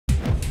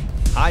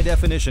High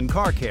Definition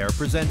Car Care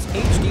presents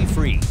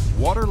HD-Free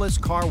Waterless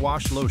Car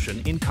Wash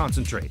Lotion in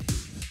Concentrate.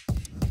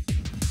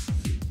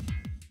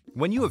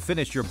 When you have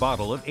finished your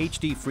bottle of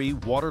HD-Free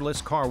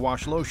Waterless Car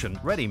Wash Lotion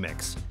Ready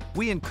Mix,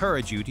 we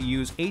encourage you to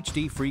use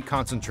HD-Free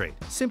Concentrate.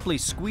 Simply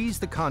squeeze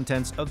the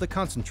contents of the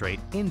concentrate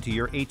into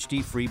your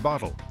HD-Free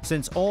bottle.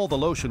 Since all the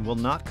lotion will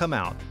not come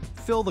out,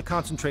 fill the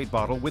concentrate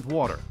bottle with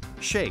water,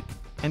 shake,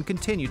 and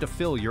continue to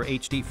fill your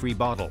HD-Free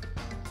bottle.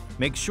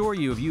 Make sure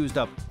you have used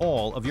up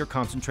all of your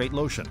concentrate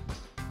lotion.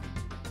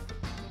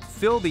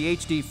 Fill the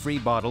HD-Free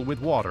bottle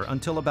with water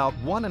until about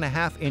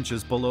 1.5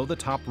 inches below the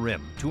top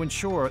rim to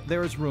ensure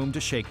there is room to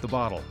shake the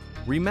bottle.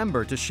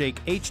 Remember to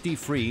shake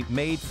HD-Free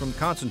made from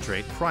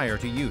concentrate prior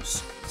to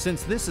use.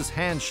 Since this is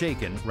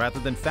hand-shaken rather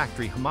than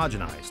factory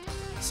homogenized,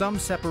 some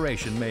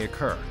separation may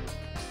occur.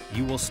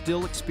 You will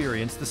still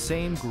experience the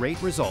same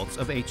great results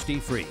of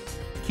HD-Free.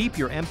 Keep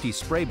your empty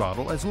spray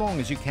bottle as long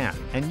as you can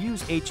and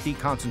use HD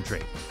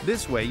Concentrate.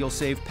 This way you'll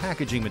save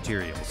packaging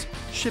materials,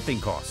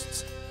 shipping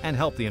costs, and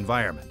help the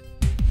environment.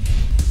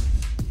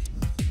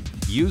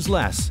 Use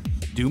less,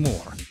 do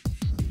more.